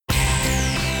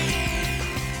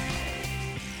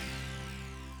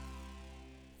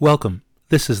Welcome.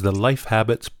 This is the Life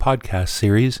Habits podcast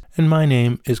series, and my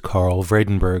name is Karel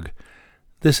Vredenberg.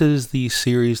 This is the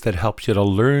series that helps you to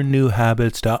learn new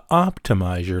habits to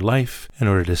optimize your life in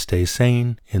order to stay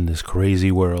sane in this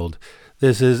crazy world.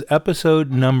 This is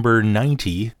episode number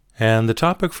 90, and the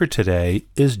topic for today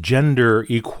is gender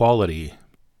equality.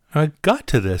 I got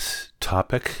to this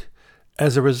topic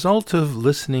as a result of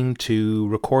listening to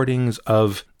recordings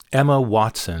of Emma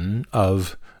Watson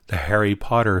of the Harry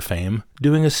Potter fame,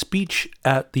 doing a speech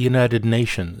at the United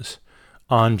Nations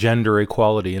on gender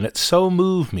equality, and it so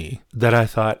moved me that I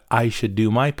thought I should do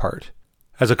my part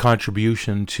as a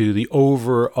contribution to the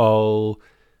overall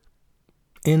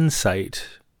insight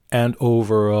and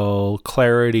overall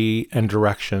clarity and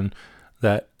direction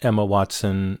that Emma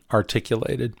Watson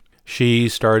articulated. She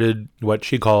started what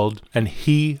she called an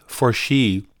He for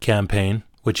She campaign,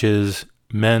 which is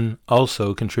men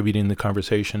also contributing the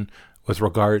conversation with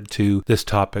regard to this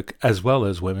topic as well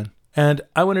as women. And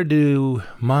I want to do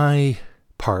my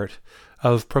part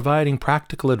of providing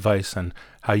practical advice on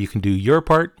how you can do your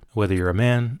part, whether you're a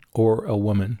man or a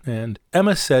woman. And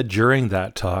Emma said during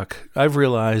that talk, I've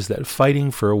realized that fighting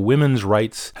for women's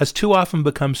rights has too often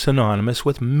become synonymous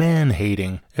with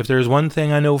man-hating. If there's one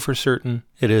thing I know for certain,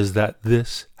 it is that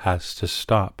this has to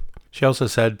stop. She also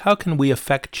said, how can we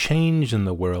affect change in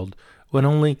the world when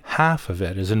only half of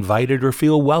it is invited or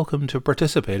feel welcome to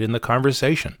participate in the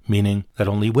conversation, meaning that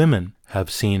only women have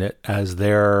seen it as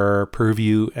their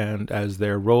purview and as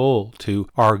their role to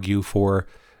argue for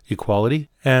equality.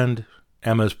 And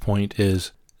Emma's point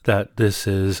is that this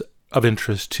is of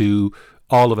interest to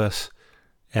all of us,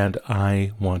 and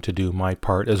I want to do my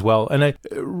part as well. And I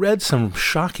read some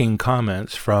shocking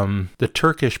comments from the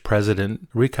Turkish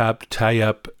president, Recep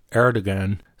Tayyip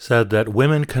Erdogan, said that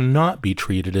women cannot be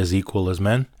treated as equal as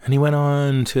men. And he went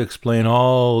on to explain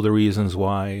all the reasons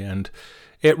why. And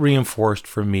it reinforced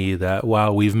for me that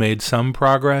while we've made some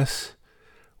progress,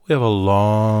 we have a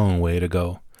long way to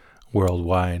go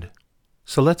worldwide.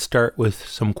 So let's start with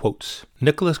some quotes.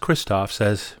 Nicholas Kristof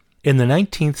says, in the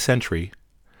 19th century,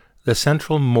 the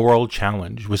central moral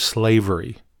challenge was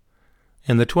slavery.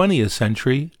 In the 20th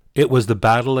century, it was the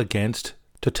battle against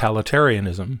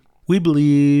totalitarianism. We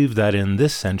believe that in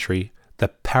this century, the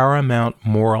paramount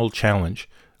moral challenge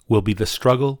will be the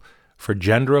struggle for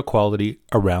gender equality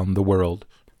around the world.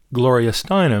 Gloria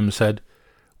Steinem said,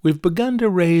 we've begun to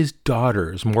raise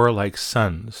daughters more like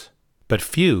sons, but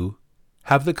few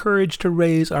have the courage to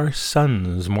raise our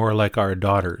sons more like our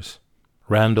daughters.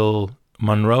 Randall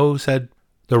Munroe said,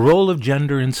 the role of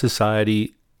gender in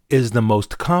society is the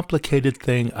most complicated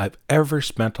thing I've ever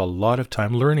spent a lot of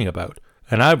time learning about.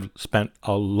 And I've spent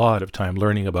a lot of time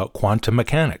learning about quantum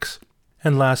mechanics.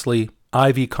 And lastly,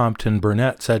 Ivy Compton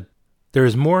Burnett said, there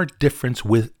is more difference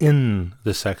within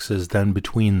the sexes than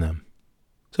between them.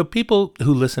 So people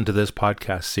who listen to this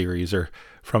podcast series are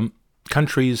from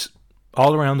countries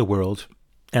all around the world,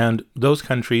 and those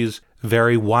countries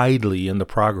vary widely in the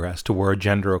progress toward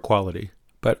gender equality,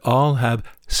 but all have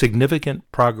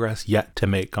significant progress yet to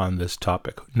make on this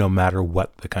topic, no matter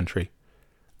what the country.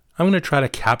 I'm going to try to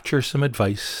capture some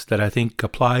advice that I think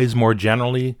applies more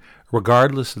generally,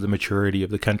 regardless of the maturity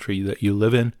of the country that you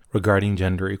live in, regarding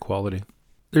gender equality.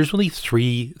 There's really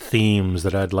three themes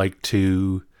that I'd like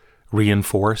to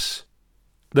reinforce.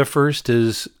 The first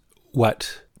is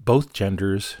what both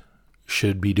genders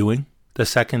should be doing. The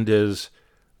second is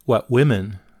what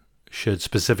women should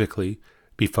specifically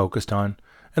be focused on.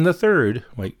 And the third,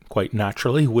 quite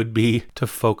naturally, would be to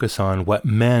focus on what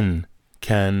men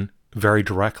can very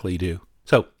directly do.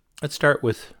 So let's start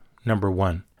with number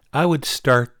one. I would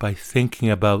start by thinking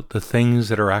about the things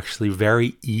that are actually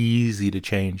very easy to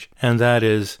change. And that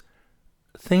is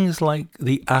things like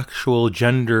the actual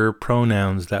gender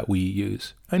pronouns that we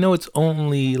use. I know it's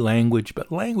only language,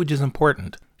 but language is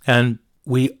important. And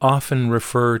we often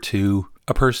refer to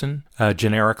a person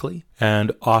generically,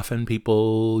 and often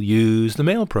people use the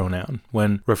male pronoun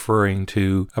when referring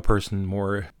to a person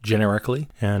more generically.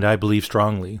 And I believe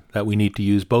strongly that we need to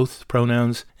use both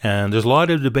pronouns. And there's a lot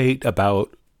of debate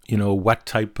about, what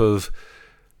type of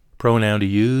pronoun to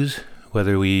use,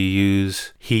 whether we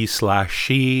use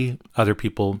he/she. Other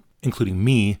people, including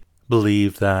me,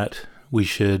 believe that we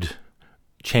should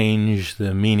change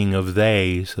the meaning of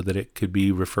they so that it could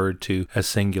be referred to as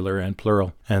singular and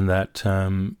plural, and that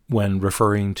when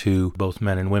referring to both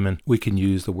men and women, we can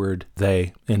use the word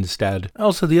they instead.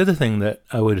 Also, the other thing that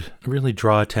I would really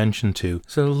draw attention to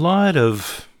is a lot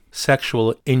of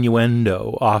sexual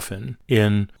innuendo often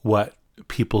in what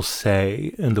people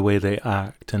say and the way they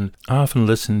act. And I often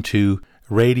listen to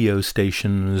radio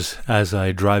stations as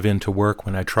I drive into work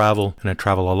when I travel, and I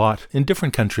travel a lot in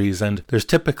different countries, and there's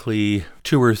typically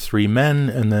 2 or 3 men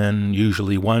and then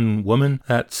usually 1 woman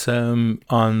that's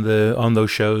on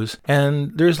those shows.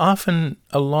 And there's often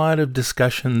a lot of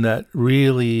discussion that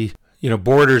really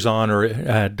borders on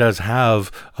or does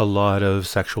have a lot of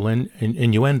sexual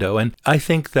innuendo. And I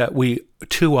think that we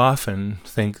too often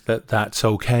think that that's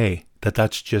okay,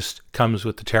 that's just comes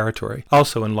with the territory.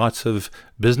 Also, in lots of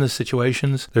business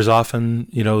situations, there's often,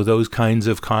 those kinds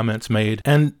of comments made.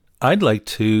 And I'd like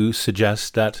to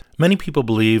suggest that many people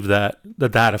believe that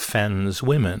offends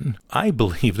women. I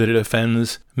believe that it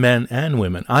offends men and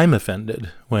women. I'm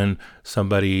offended when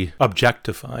somebody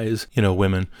objectifies,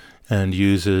 women and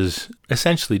uses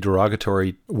essentially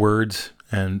derogatory words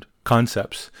and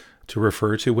concepts to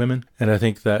refer to women. And I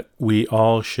think that we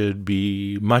all should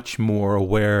be much more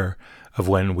aware of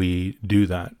when we do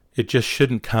that. It just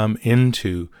shouldn't come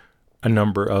into a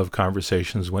number of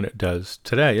conversations when it does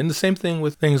today. And the same thing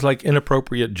with things like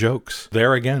inappropriate jokes.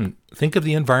 There again, think of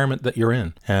the environment that you're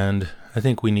in. And I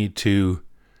think we need to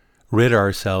rid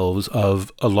ourselves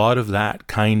of a lot of that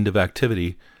kind of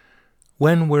activity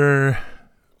when we're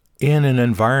in an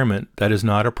environment that is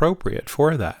not appropriate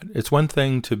for that. It's one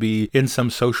thing to be in some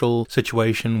social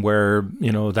situation where,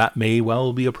 that may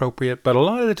well be appropriate, but a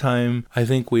lot of the time, I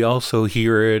think we also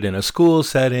hear it in a school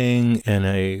setting, in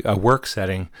a work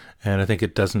setting, and I think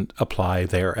it doesn't apply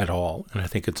there at all. And I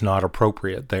think it's not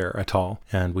appropriate there at all.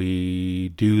 And we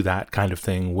do that kind of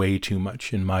thing way too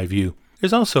much, in my view.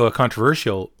 There's also a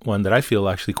controversial one that I feel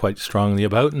actually quite strongly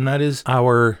about, and that is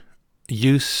our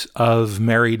use of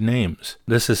married names.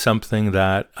 This is something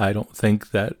that I don't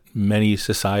think that many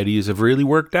societies have really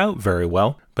worked out very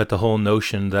well, but the whole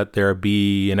notion that there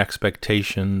be an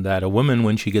expectation that a woman,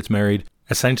 when she gets married,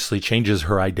 essentially changes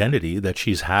her identity that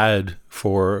she's had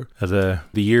for the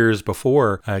years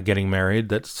before getting married,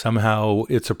 that somehow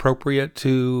it's appropriate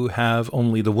to have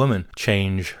only the woman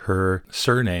change her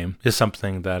surname, is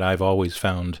something that I've always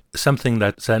found something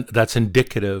that's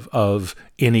indicative of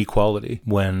inequality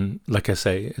when, like I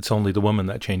say, it's only the woman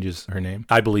that changes her name.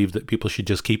 I believe that people should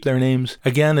just keep their names.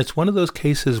 Again, it's one of those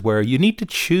cases where you need to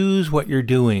choose what you're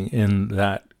doing in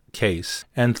that case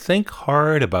and think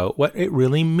hard about what it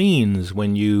really means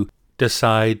when you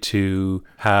decide to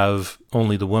have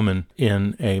only the woman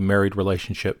in a married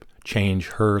relationship change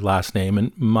her last name.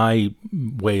 And my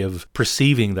way of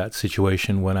perceiving that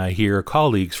situation when I hear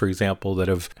colleagues, for example, that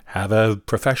have a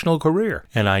professional career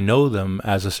and I know them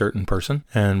as a certain person,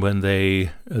 and when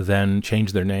they then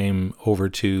change their name over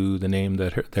to the name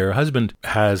that their husband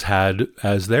has had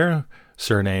as their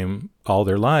surname all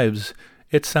their lives,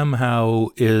 it somehow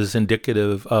is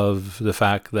indicative of the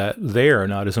fact that they are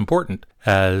not as important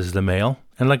as the male.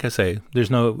 And like I say, there's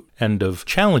no end of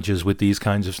challenges with these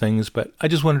kinds of things, but I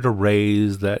just wanted to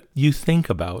raise that you think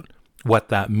about what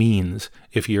that means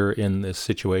if you're in this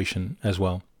situation as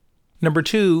well. Number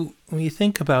 2, when you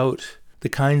think about the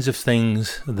kinds of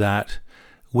things that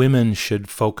women should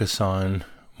focus on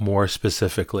more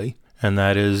specifically, and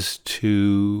that is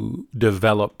to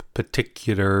develop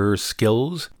particular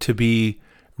skills to be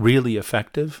really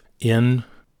effective in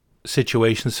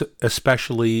situations,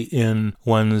 especially in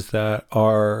ones that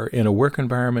are in a work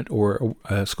environment or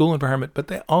a school environment, but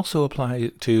they also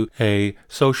apply to a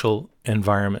social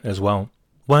environment as well.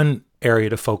 One area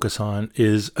to focus on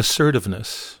is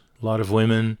assertiveness. A lot of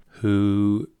women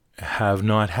who have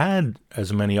not had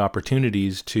as many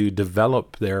opportunities to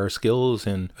develop their skills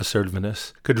in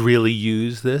assertiveness could really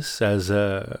use this as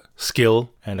a skill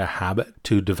and a habit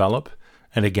to develop.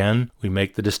 And again, we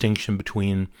make the distinction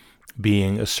between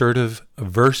being assertive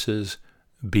versus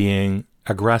being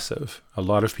aggressive. A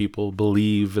lot of people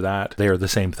believe that they are the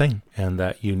same thing and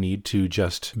that you need to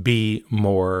just be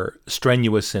more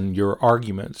strenuous in your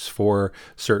arguments for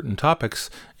certain topics,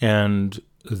 and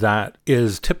that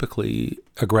is typically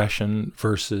aggression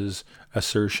versus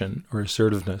assertion or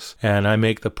assertiveness. And I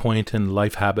make the point in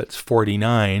Life Habits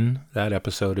 49, that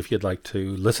episode, if you'd like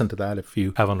to listen to that, if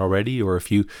you haven't already, or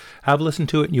if you have listened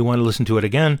to it and you want to listen to it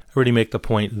again, I already make the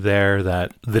point there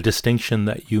that the distinction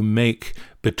that you make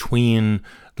between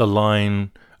the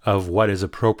line of what is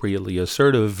appropriately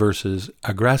assertive versus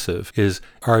aggressive is,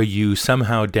 are you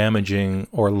somehow damaging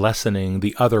or lessening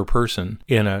the other person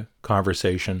in a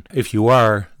conversation? If you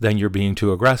are, then you're being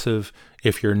too aggressive.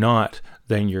 If you're not,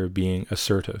 then you're being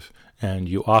assertive. And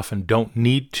you often don't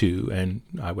need to, and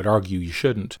I would argue you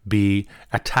shouldn't, be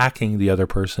attacking the other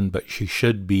person, but you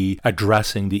should be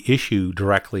addressing the issue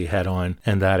directly head on.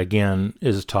 And that, again,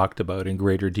 is talked about in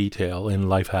greater detail in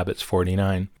Life Habits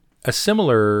 49. A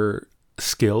similar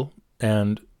skill,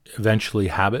 and eventually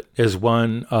habit, is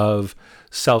one of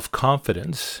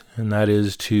self-confidence, and that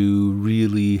is to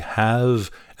really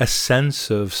have a sense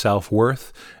of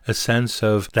self-worth, a sense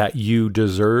of that you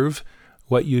deserve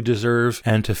what you deserve,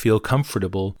 and to feel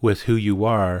comfortable with who you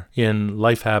are. In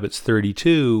Life Habits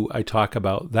 32, I talk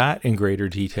about that in greater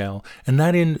detail, and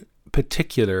that in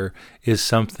particular is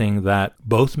something that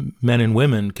both men and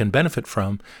women can benefit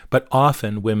from, but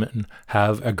often women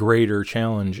have a greater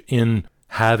challenge in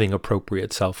having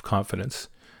appropriate self-confidence.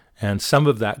 And some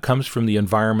of that comes from the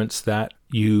environments that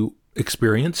you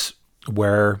experience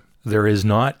where there is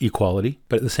not equality,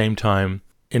 but at the same time,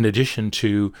 in addition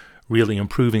to really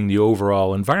improving the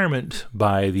overall environment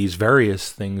by these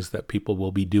various things that people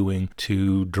will be doing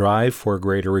to drive for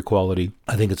greater equality,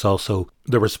 I think it's also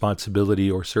the responsibility,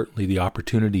 or certainly the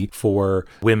opportunity, for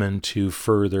women to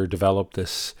further develop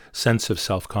this sense of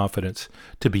self-confidence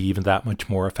to be even that much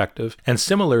more effective. And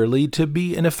similarly, to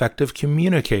be an effective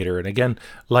communicator. And again,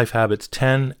 Life Habits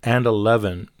 10 and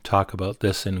 11 talk about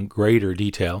this in greater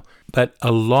detail. But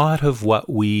a lot of what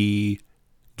we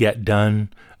get done,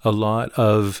 a lot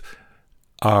of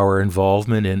our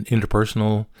involvement in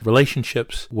interpersonal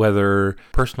relationships, whether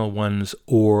personal ones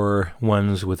or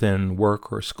ones within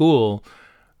work or school,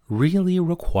 really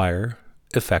require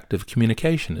effective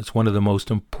communication. It's one of the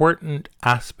most important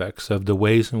aspects of the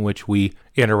ways in which we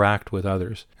interact with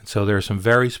others. And so there are some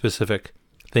very specific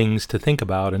things to think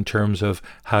about in terms of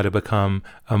how to become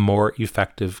a more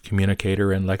effective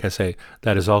communicator. And like I say,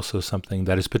 that is also something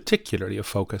that is particularly a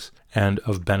focus and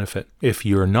of benefit if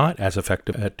you're not as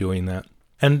effective at doing that.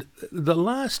 And the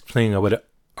last thing I would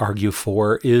argue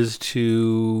for is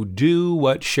to do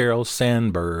what Sheryl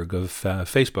Sandberg of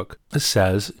Facebook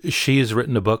says. She has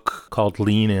written a book called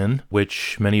Lean In,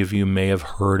 which many of you may have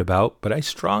heard about, but I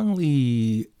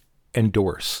strongly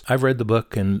endorse. I've read the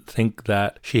book and think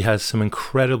that she has some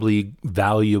incredibly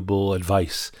valuable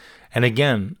advice. And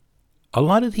again, a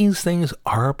lot of these things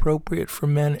are appropriate for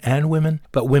men and women,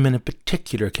 but women in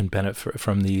particular can benefit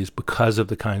from these because of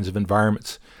the kinds of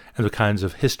environments and the kinds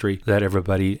of history that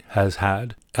everybody has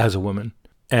had as a woman.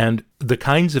 And the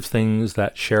kinds of things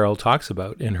that Sheryl talks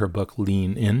about in her book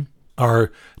Lean In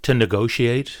are to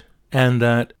negotiate, and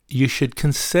that you should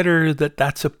consider that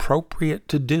that's appropriate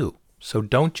to do. So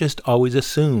don't just always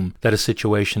assume that a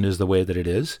situation is the way that it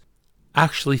is.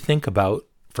 Actually think about,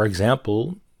 for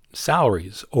example,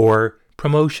 salaries or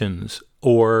promotions,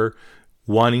 or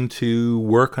wanting to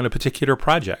work on a particular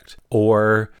project,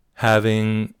 or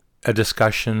having a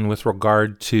discussion with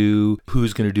regard to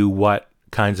who's going to do what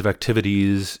kinds of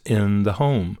activities in the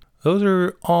home. Those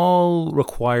are all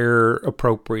require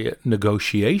appropriate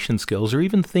negotiation skills, or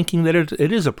even thinking that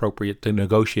it is appropriate to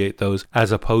negotiate those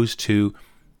as opposed to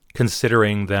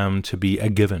considering them to be a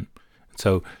given.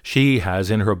 So she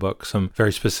has in her book some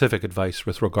very specific advice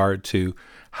with regard to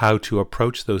how to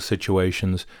approach those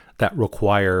situations that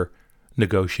require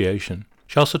negotiation.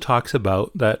 She also talks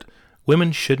about that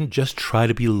women shouldn't just try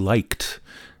to be liked,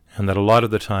 and that a lot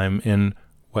of the time in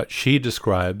what she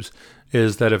describes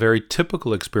is that a very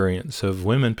typical experience of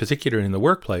women, particularly in the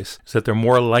workplace, is that they're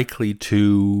more likely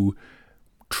to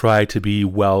try to be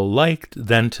well-liked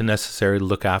than to necessarily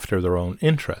look after their own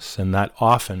interests. And that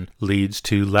often leads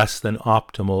to less than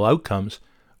optimal outcomes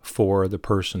for the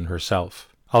person herself.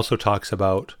 Also talks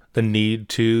about the need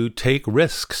to take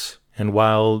risks. And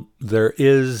while there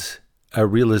is a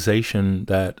realization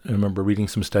that, I remember reading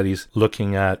some studies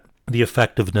looking at the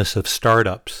effectiveness of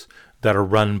startups that are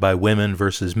run by women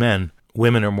versus men,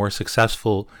 women are more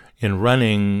successful in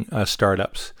running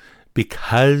startups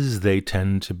because they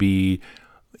tend to be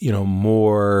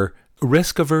more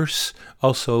risk averse,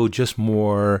 also just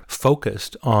more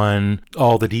focused on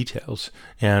all the details.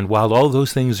 And while all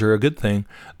those things are a good thing,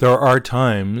 there are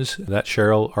times that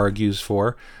Sheryl argues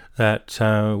for that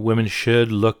women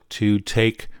should look to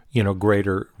take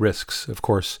greater risks. Of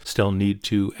course, still need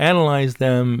to analyze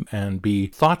them and be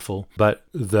thoughtful, but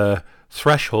the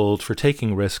threshold for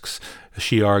taking risks,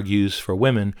 she argues, for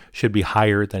women should be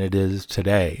higher than it is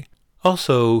today.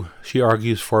 Also, she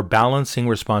argues for balancing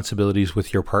responsibilities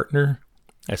with your partner,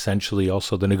 essentially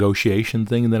also the negotiation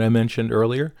thing that I mentioned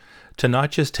earlier, to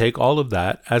not just take all of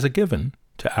that as a given,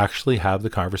 to actually have the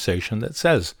conversation that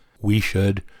says we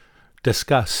should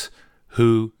discuss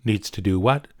who needs to do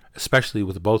what, especially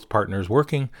with both partners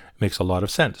working. It makes a lot of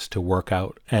sense to work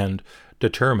out and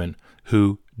determine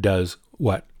who does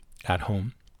what at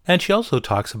home. And she also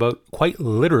talks about, quite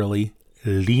literally,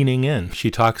 leaning in.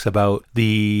 She talks about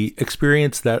the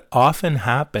experience that often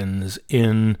happens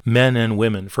in men and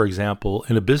women, for example,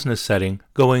 in a business setting,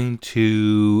 going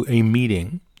to a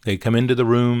meeting. They come into the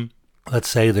room, let's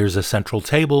say there's a central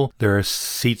table, there are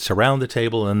seats around the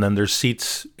table, and then there's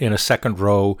seats in a second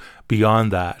row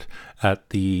beyond that at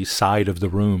the side of the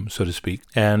room, so to speak.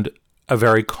 And a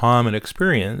very common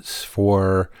experience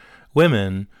for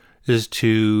women is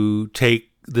to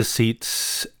take the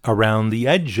seats around the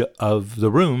edge of the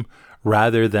room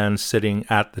rather than sitting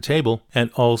at the table,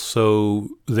 and also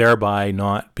thereby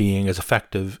not being as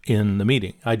effective in the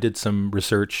meeting. I did some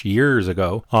research years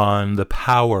ago on the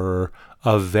power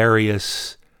of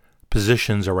various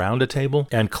positions around a table,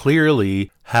 and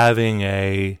clearly having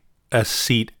a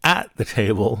seat at the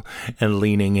table and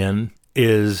leaning in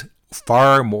is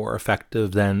far more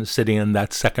effective than sitting in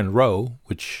that second row,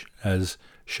 which, as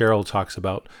Cheryl talks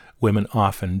about, women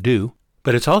often do.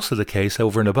 But it's also the case,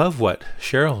 over and above what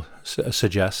Cheryl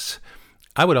suggests,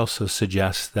 I would also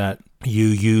suggest that you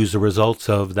use the results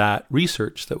of that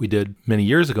research that we did many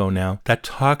years ago now that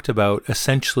talked about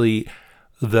essentially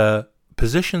the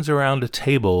positions around a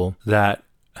table that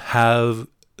have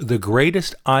the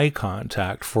greatest eye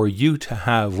contact for you to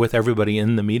have with everybody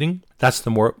in the meeting. That's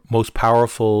the most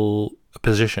powerful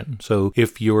position. So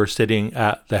if you're sitting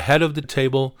at the head of the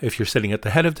table, or if you're sitting at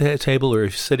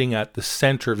the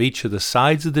center of each of the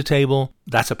sides of the table,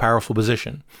 that's a powerful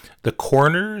position. The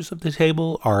corners of the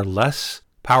table are less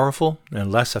powerful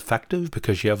and less effective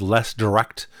because you have less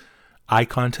direct eye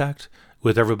contact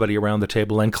with everybody around the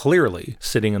table. And clearly,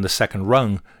 sitting in the second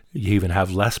rung, you even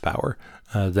have less power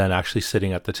than actually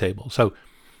sitting at the table. So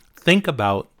think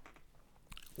about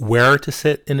where to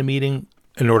sit in a meeting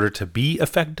in order to be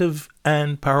effective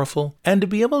and powerful, and to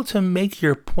be able to make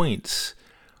your points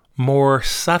more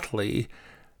subtly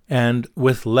and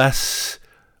with less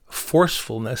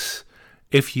forcefulness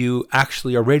if you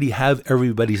actually already have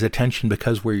everybody's attention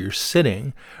because where you're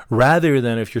sitting, rather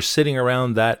than if you're sitting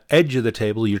around that edge of the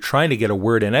table, you're trying to get a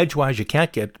word in edgewise, you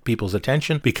can't get people's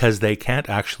attention because they can't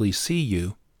actually see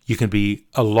you. You can be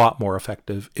a lot more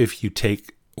effective if you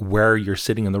take where you're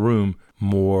sitting in the room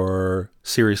more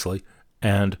seriously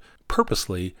and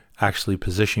purposely actually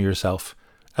position yourself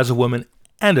as a woman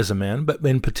and as a man, but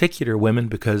in particular women,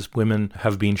 because women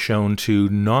have been shown to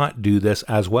not do this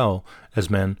as well as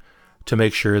men, to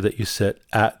make sure that you sit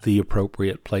at the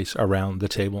appropriate place around the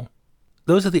table.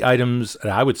 Those are the items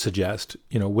that I would suggest,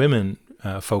 women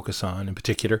focus on in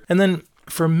particular. And then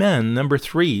for men, number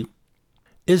 3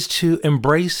 is to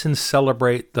embrace and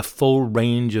celebrate the full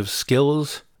range of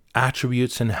skills,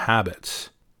 attributes, and habits,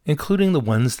 including the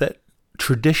ones that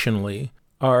traditionally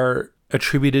are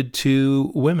attributed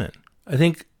to women. I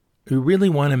think we really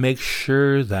want to make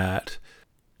sure that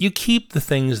you keep the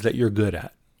things that you're good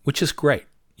at, which is great.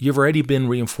 You've already been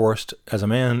reinforced as a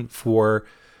man for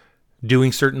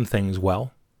doing certain things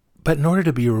well. But in order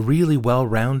to be a really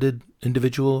well-rounded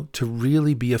individual, to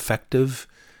really be effective,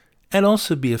 and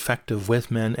also be effective with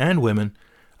men and women,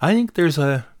 I think there's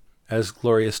as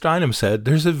Gloria Steinem said,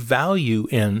 there's a value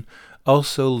in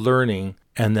also learning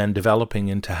and then developing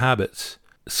into habits,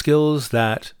 skills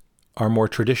that are more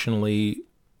traditionally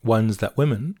ones that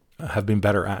women have been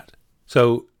better at.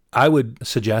 So I would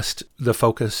suggest the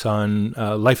focus on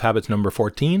life habits number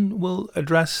 14 will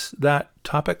address that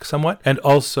topic somewhat. And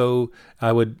also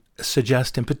I would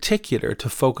suggest in particular to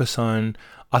focus on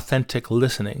authentic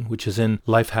listening, which is in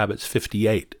life habits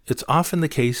 58. It's often the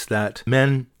case that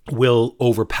men will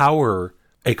overpower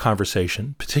a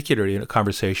conversation, particularly in a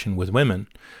conversation with women.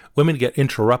 Women get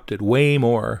interrupted way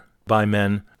more by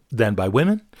men than by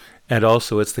women. And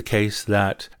also it's the case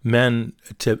that men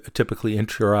typically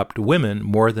interrupt women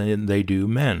more than they do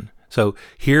men. So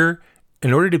here,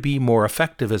 in order to be more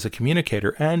effective as a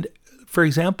communicator and, for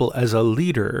example, as a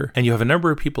leader, and you have a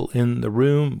number of people in the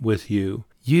room with you,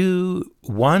 you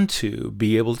want to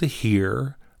be able to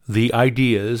hear the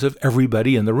ideas of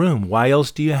everybody in the room. Why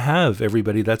else do you have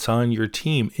everybody that's on your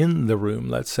team in the room,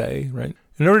 let's say, right?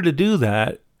 In order to do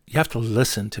that, you have to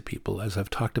listen to people, as I've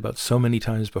talked about so many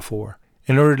times before.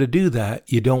 In order to do that,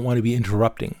 you don't want to be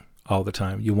interrupting all the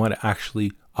time. You want to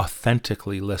actually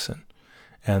authentically listen.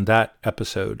 And that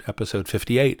episode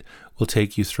 58, will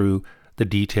take you through the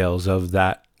details of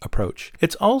that approach.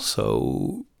 It's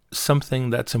also something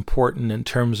that's important in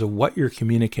terms of what you're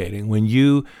communicating. When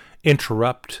you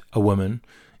interrupt a woman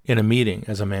in a meeting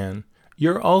as a man,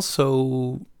 you're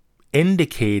also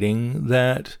indicating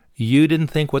that you didn't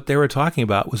think what they were talking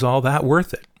about was all that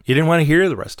worth it. You didn't want to hear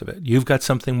the rest of it. You've got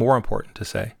something more important to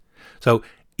say. So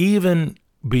even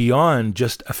beyond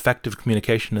just effective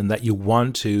communication and that you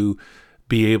want to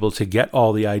be able to get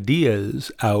all the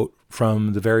ideas out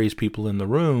from the various people in the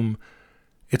room,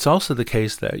 it's also the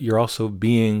case that you're also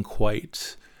being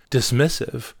quite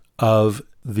dismissive of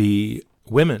the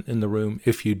women in the room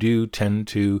if you do tend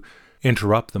to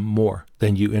interrupt them more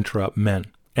than you interrupt men.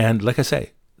 And like I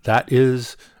say, that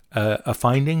is a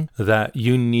finding that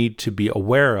you need to be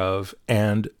aware of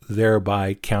and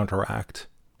thereby counteract.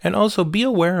 And also be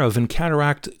aware of and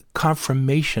counteract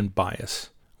confirmation bias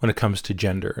when it comes to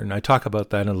gender. And I talk about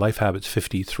that in Life Habits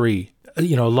 53. A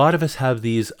lot of us have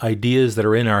these ideas that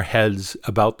are in our heads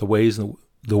about the ways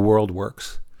the world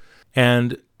works.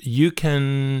 And you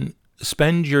can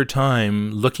spend your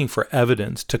time looking for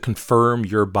evidence to confirm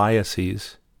your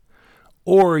biases,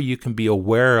 or you can be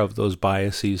aware of those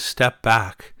biases, step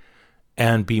back,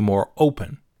 and be more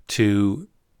open to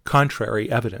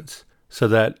contrary evidence so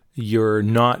that you're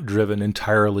not driven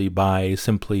entirely by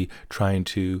simply trying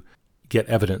to get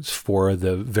evidence for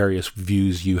the various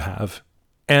views you have.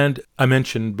 And I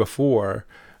mentioned before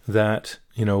that,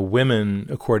 women,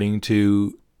 according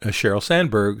to Sheryl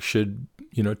Sandberg, should,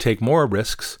 take more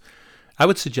risks. I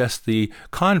would suggest the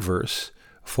converse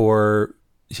for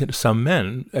some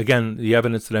men. Again, the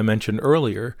evidence that I mentioned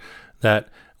earlier, that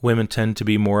women tend to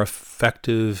be more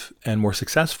effective and more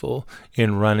successful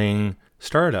in running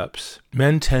startups.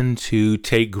 Men tend to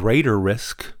take greater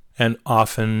risk and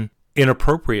often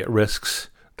inappropriate risks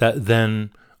that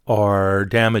then are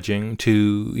damaging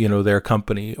to, their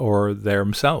company or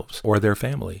themselves or their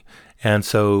family. And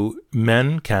so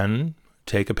men can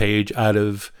take a page out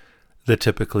of the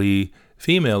typically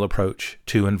female approach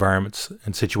to environments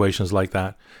and situations like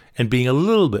that, and being a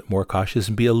little bit more cautious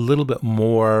and be a little bit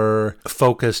more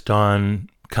focused on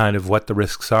kind of what the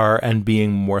risks are and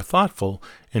being more thoughtful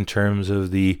in terms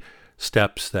of the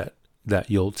steps that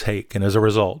you'll take. And as a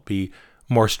result, be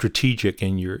more strategic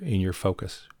in your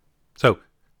focus. So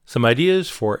some ideas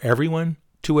for everyone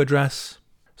to address,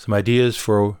 some ideas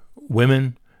for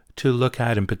women to look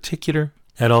at in particular,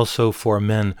 and also for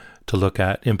men to look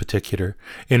at in particular,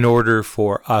 in order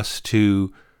for us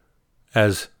to,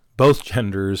 as both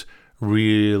genders,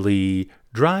 really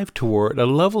drive toward a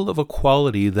level of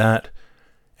equality that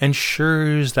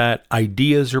ensures that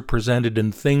ideas are presented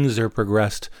and things are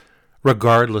progressed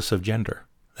regardless of gender.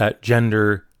 That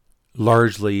gender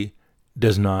largely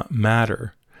does not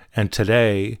matter. And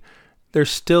today,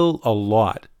 there's still a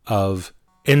lot of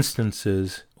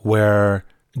instances where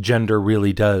gender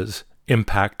really does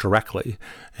impact directly.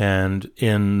 And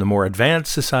in the more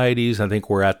advanced societies, I think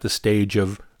we're at the stage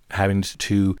of having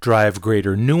to drive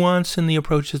greater nuance in the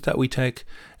approaches that we take.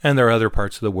 And there are other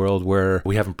parts of the world where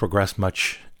we haven't progressed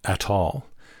much at all.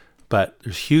 But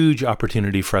there's huge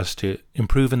opportunity for us to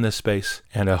improve in this space,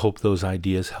 and I hope those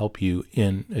ideas help you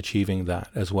in achieving that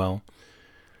as well.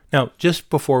 Now, just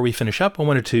before we finish up, I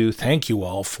wanted to thank you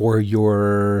all for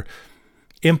your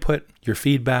input, your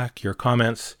feedback, your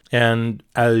comments. And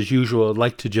as usual, I'd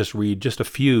like to just read just a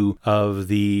few of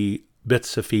the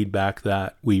bits of feedback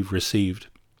that we've received.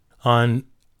 On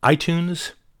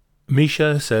iTunes,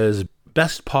 Misha says,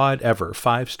 "Best pod ever,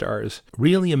 5 stars.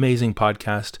 Really amazing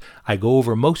podcast. I go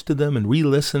over most of them and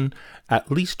re-listen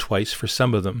at least twice for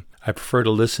some of them. I prefer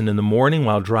to listen in the morning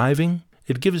while driving.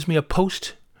 It gives me a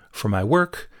post for my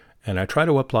work, and I try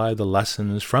to apply the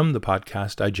lessons from the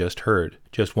podcast I just heard.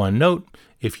 Just one note,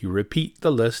 if you repeat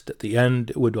the list at the end,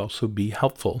 it would also be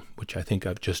helpful," which I think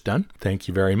I've just done. Thank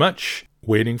you very much.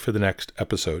 Waiting for the next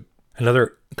episode.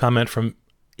 Another comment from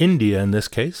India in this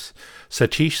case.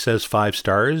 Satish says 5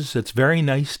 stars. "It's very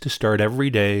nice to start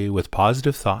every day with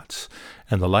positive thoughts,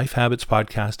 and the Life Habits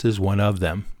podcast is one of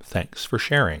them. Thanks for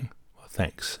sharing." Well,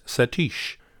 thanks,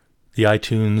 Satish. The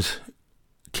iTunes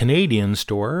Canadian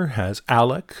store has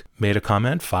Alec made a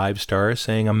comment, 5 stars,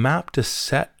 saying, "A map to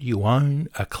set you on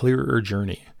a clearer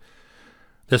journey.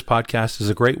 This podcast is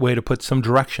a great way to put some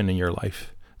direction in your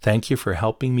life. Thank you for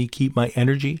helping me keep my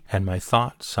energy and my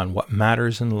thoughts on what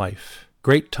matters in life.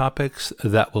 Great topics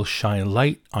that will shine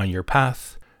light on your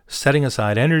path, setting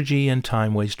aside energy and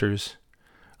time wasters.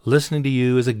 Listening to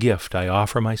you is a gift I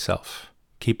offer myself.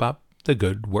 Keep up the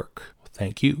good work."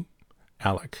 Thank you,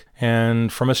 Alec.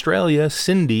 And from Australia,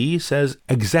 Cindy says,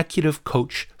 "Executive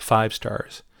coach, 5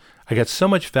 stars. I get so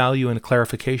much value and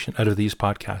clarification out of these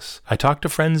podcasts. I talk to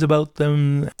friends about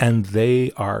them, and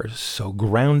they are so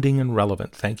grounding and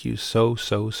relevant. Thank you so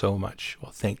much."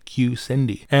 Well, thank you,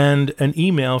 Cindy. And an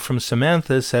email from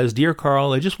Samantha says, "Dear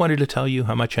Karel, I just wanted to tell you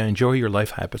how much I enjoy your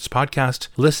Life Habits podcast.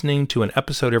 Listening to an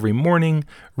episode every morning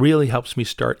really helps me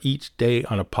start each day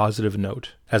on a positive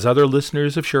note. As other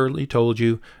listeners have surely told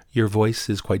you, your voice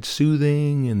is quite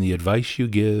soothing and the advice you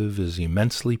give is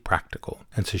immensely practical."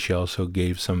 And so she also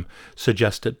gave some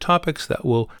suggested topics that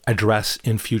we'll address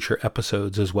in future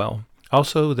episodes as well.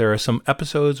 Also, there are some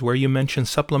episodes where you mention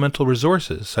supplemental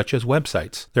resources, such as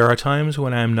websites. There are times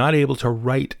when I am not able to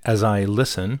write as I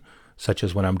listen, such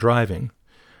as when I'm driving.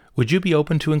 Would you be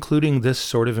open to including this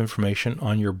sort of information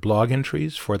on your blog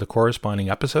entries for the corresponding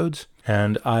episodes?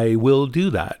 And I will do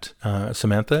that,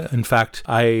 Samantha. In fact,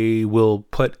 I will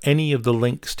put any of the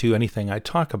links to anything I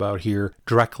talk about here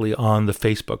directly on the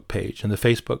Facebook page. And the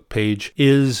Facebook page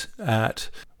is at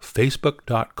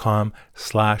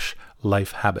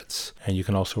facebook.com/lifehabits. And you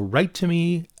can also write to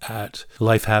me at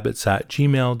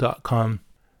lifehabits@gmail.com.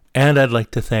 And I'd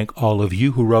like to thank all of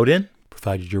you who wrote in,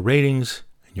 provided your ratings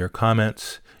and your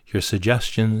comments, your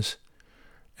suggestions.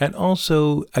 And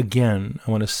also, again,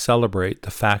 I want to celebrate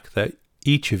the fact that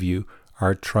each of you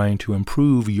are trying to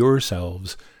improve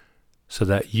yourselves so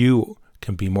that you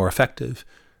can be more effective,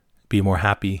 be more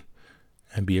happy,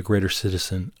 and be a greater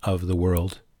citizen of the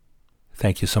world.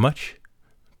 Thank you so much.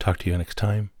 Talk to you next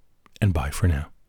time, and bye for now.